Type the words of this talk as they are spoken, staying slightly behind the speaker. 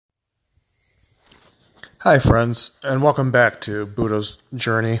Hi, friends, and welcome back to Buddha's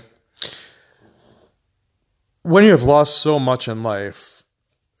Journey. When you have lost so much in life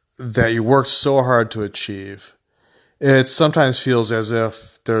that you worked so hard to achieve, it sometimes feels as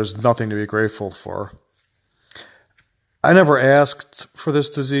if there's nothing to be grateful for. I never asked for this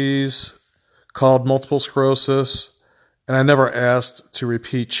disease called multiple sclerosis, and I never asked to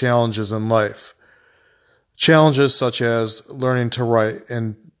repeat challenges in life. Challenges such as learning to write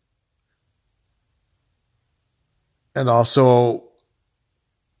and also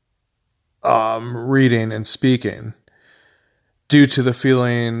reading and speaking due to the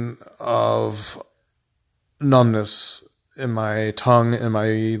feeling of numbness in my tongue, in my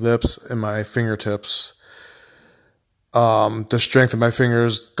lips, in my fingertips. The strength of my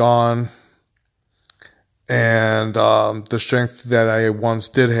fingers gone, and the strength that I once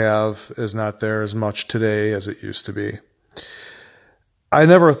did have is not there as much today as it used to be. I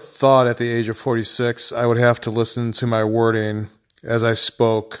never thought at the age of 46 I would have to listen to my wording as I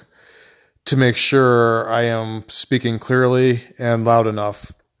spoke to make sure I am speaking clearly and loud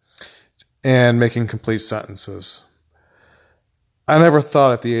enough and making complete sentences. I never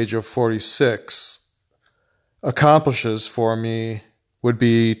thought at the age of 46 accomplishes for me would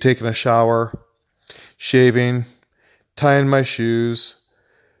be taking a shower, shaving, tying my shoes,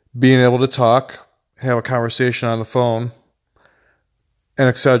 being able to talk, have a conversation on the phone, and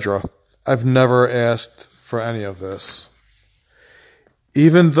etc. I've never asked for any of this.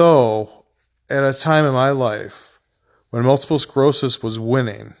 Even though at a time in my life when multiple sclerosis was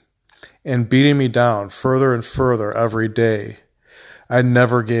winning and beating me down further and further every day, I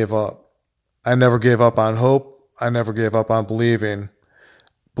never gave up. I never gave up on hope. I never gave up on believing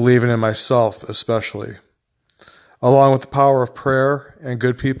in myself especially. Along with the power of prayer and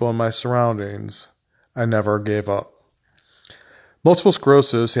good people in my surroundings, I never gave up. Multiple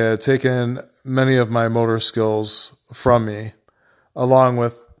sclerosis had taken many of my motor skills from me, along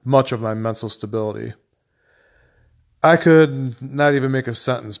with much of my mental stability. I could not even make a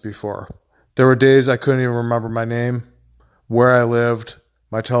sentence before. There were days I couldn't even remember my name, where I lived,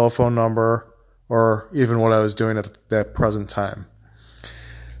 my telephone number, or even what I was doing at that present time.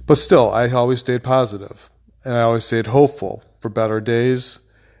 But still, I always stayed positive, and I always stayed hopeful for better days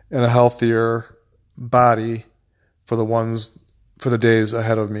and a healthier body for the days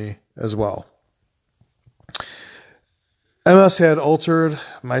ahead of me as well. MS had altered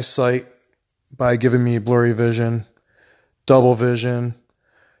my sight by giving me blurry vision, double vision,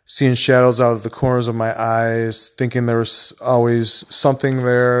 seeing shadows out of the corners of my eyes, thinking there was always something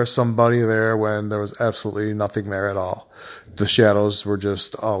there, somebody there, when there was absolutely nothing there at all. The shadows were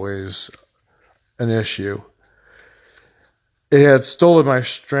just always an issue. It had stolen my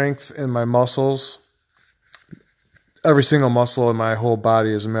strength and my muscles, every single muscle in my whole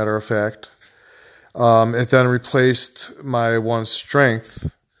body, as a matter of fact. It then replaced my once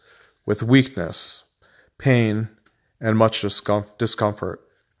strength with weakness, pain, and much discomfort.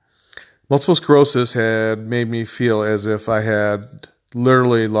 Multiple sclerosis had made me feel as if I had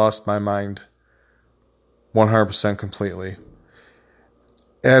literally lost my mind 100% completely.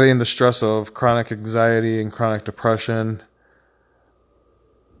 Adding the stress of chronic anxiety and chronic depression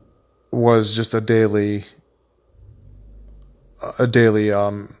was just a daily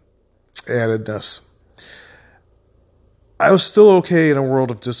addedness. I was still okay in a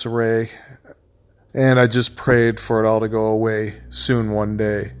world of disarray, and I just prayed for it all to go away soon one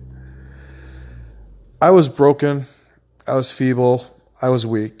day. I was broken, I was feeble, I was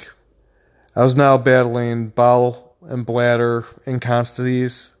weak. I was now battling bowel and bladder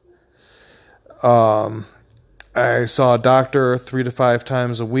incontinencies. I saw a doctor 3 to 5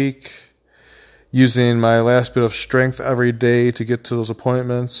 times a week, using my last bit of strength every day to get to those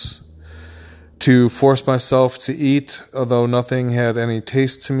appointments, to force myself to eat, although nothing had any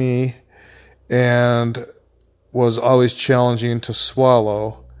taste to me, and was always challenging to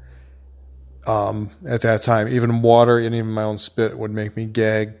swallow. At that time, even water and even my own spit would make me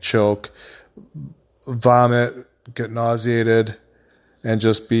gag, choke, vomit, get nauseated, and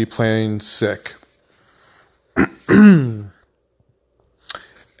just be plain sick.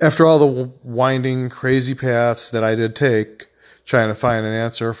 After all the winding, crazy paths that I did take, trying to find an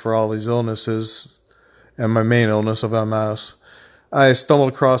answer for all these illnesses and my main illness of MS, I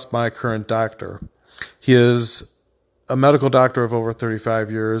stumbled across my current doctor. He is a medical doctor of over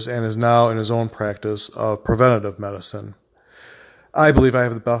 35 years and is now in his own practice of preventative medicine. I believe I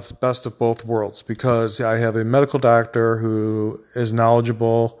have the best of both worlds because I have a medical doctor who is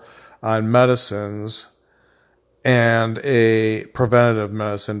knowledgeable on medicines and a preventative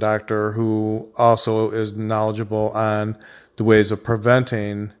medicine doctor who also is knowledgeable on the ways of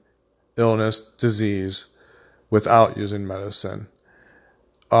preventing illness, disease, without using medicine.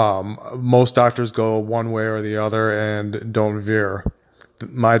 Most doctors go one way or the other and don't veer.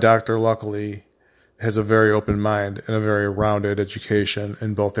 My doctor, luckily, has a very open mind and a very rounded education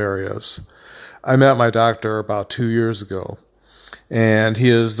in both areas. I met my doctor about 2 years ago, and he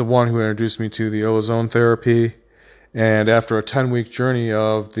is the one who introduced me to the ozone therapy. And after a 10-week journey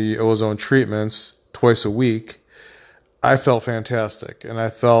of the ozone treatments twice a week, I felt fantastic, and I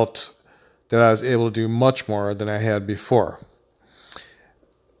felt that I was able to do much more than I had before.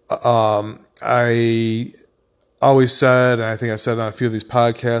 I always said, and I think I said on a few of these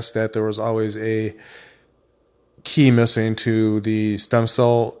podcasts, that there was always a key missing to the stem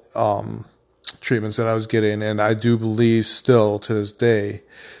cell treatments that I was getting, and I do believe still to this day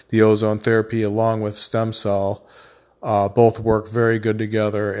the ozone therapy along with stem cell both work very good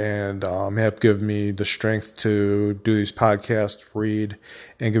together, and have given me the strength to do these podcasts, read,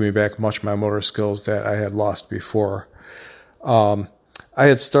 and give me back much of my motor skills that I had lost before. I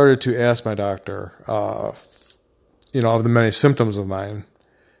had started to ask my doctor, of the many symptoms of mine,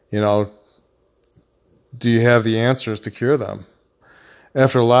 do you have the answers to cure them?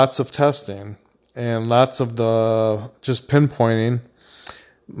 After lots of testing and lots of the just pinpointing,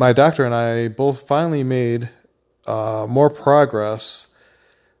 my doctor and I both finally made more progress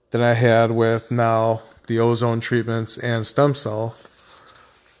than I had with now the ozone treatments and stem cell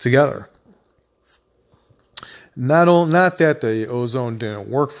together. Not that the ozone didn't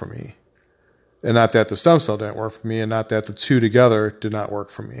work for me, and not that the stem cell didn't work for me, and not that the two together did not work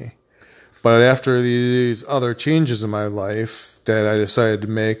for me. But after these other changes in my life that I decided to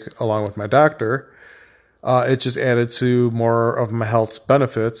make along with my doctor, it just added to more of my health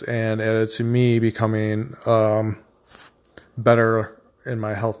benefits and added to me becoming better in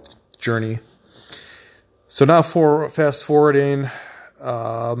my health journey. So now fast forwarding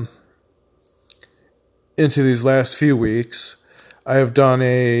into these last few weeks, I have done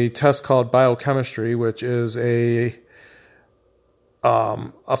a test called biochemistry, which is a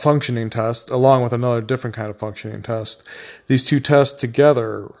functioning test along with another different kind of functioning test. These two tests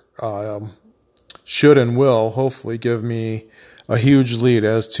together should and will hopefully give me a huge lead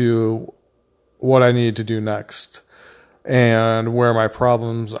as to what I need to do next and where my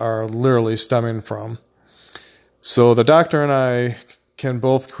problems are literally stemming from. So the doctor and I can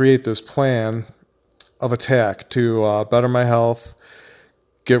both create this plan of attack to better my health,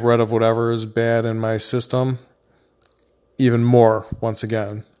 get rid of whatever is bad in my system, even more once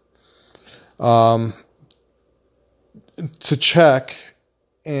again. To check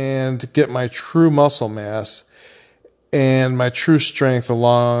and get my true muscle mass and my true strength,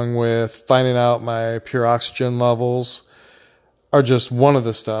 along with finding out my pure oxygen levels, are just one of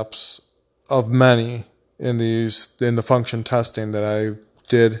the steps of many in the function testing that I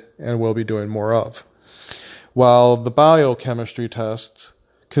did and will be doing more of. While the biochemistry test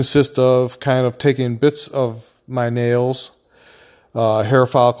consists of kind of taking bits of my nails, hair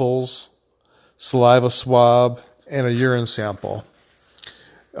follicles, saliva swab, and a urine sample.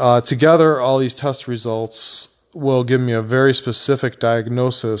 Together, all these test results will give me a very specific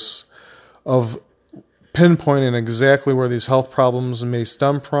diagnosis of pinpointing exactly where these health problems may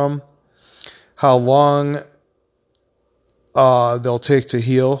stem from, how long they'll take to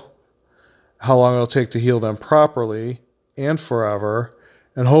heal, how long it'll take to heal them properly and forever,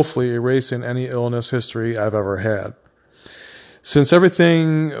 and hopefully erasing any illness history I've ever had. Since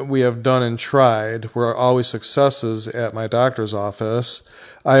everything we have done and tried were always successes at my doctor's office,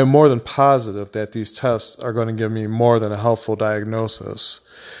 I am more than positive that these tests are going to give me more than a helpful diagnosis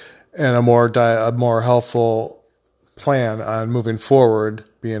and a more helpful plan on moving forward,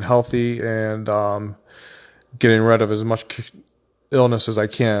 being healthy and getting rid of as much illness as I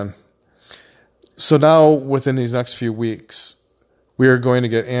can. So now, within these next few weeks, we are going to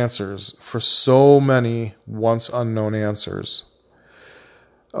get answers for so many once unknown answers,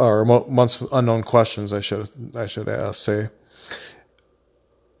 or once unknown questions, I should say.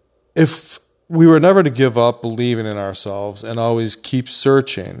 If we were never to give up believing in ourselves and always keep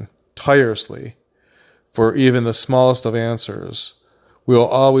searching tirelessly for even the smallest of answers, we will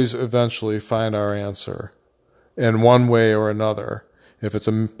always eventually find our answer in one way or another. If it's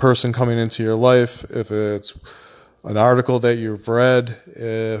a person coming into your life, if it's an article that you've read,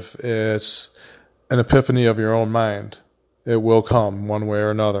 if it's an epiphany of your own mind, it will come one way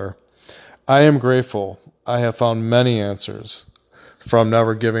or another. I am grateful I have found many answers from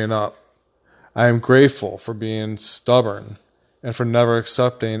never giving up. I am grateful for being stubborn and for never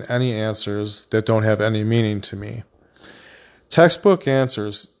accepting any answers that don't have any meaning to me. Textbook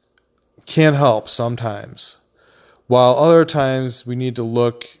answers can help sometimes, while other times we need to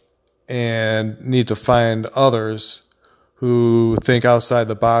look and need to find others who think outside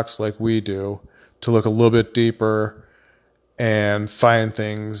the box like we do to look a little bit deeper and find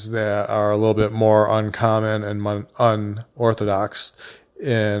things that are a little bit more uncommon and unorthodox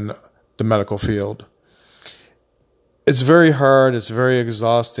in the medical field. It's very hard, it's very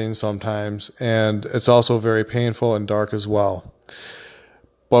exhausting sometimes, and it's also very painful and dark as well.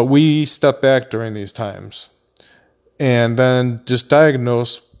 But we step back during these times and then just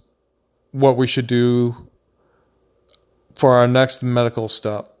diagnose what we should do for our next medical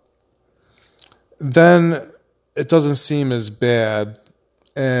step. Then it doesn't seem as bad,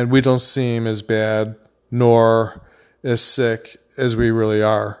 and we don't seem as bad nor as sick as we really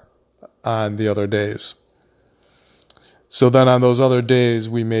are on the other days. So then on those other days,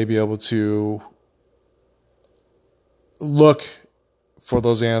 we may be able to look for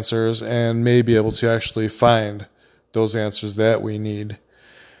those answers and may be able to actually find those answers that we need,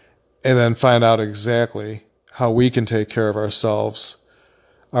 and then find out exactly how we can take care of ourselves,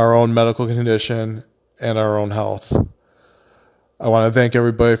 our own medical condition, and our own health. I want to thank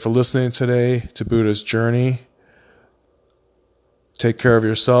everybody for listening today to Buddha's Journey. Take care of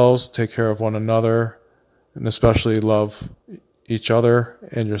yourselves, take care of one another, and especially love each other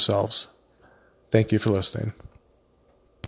and yourselves. Thank you for listening.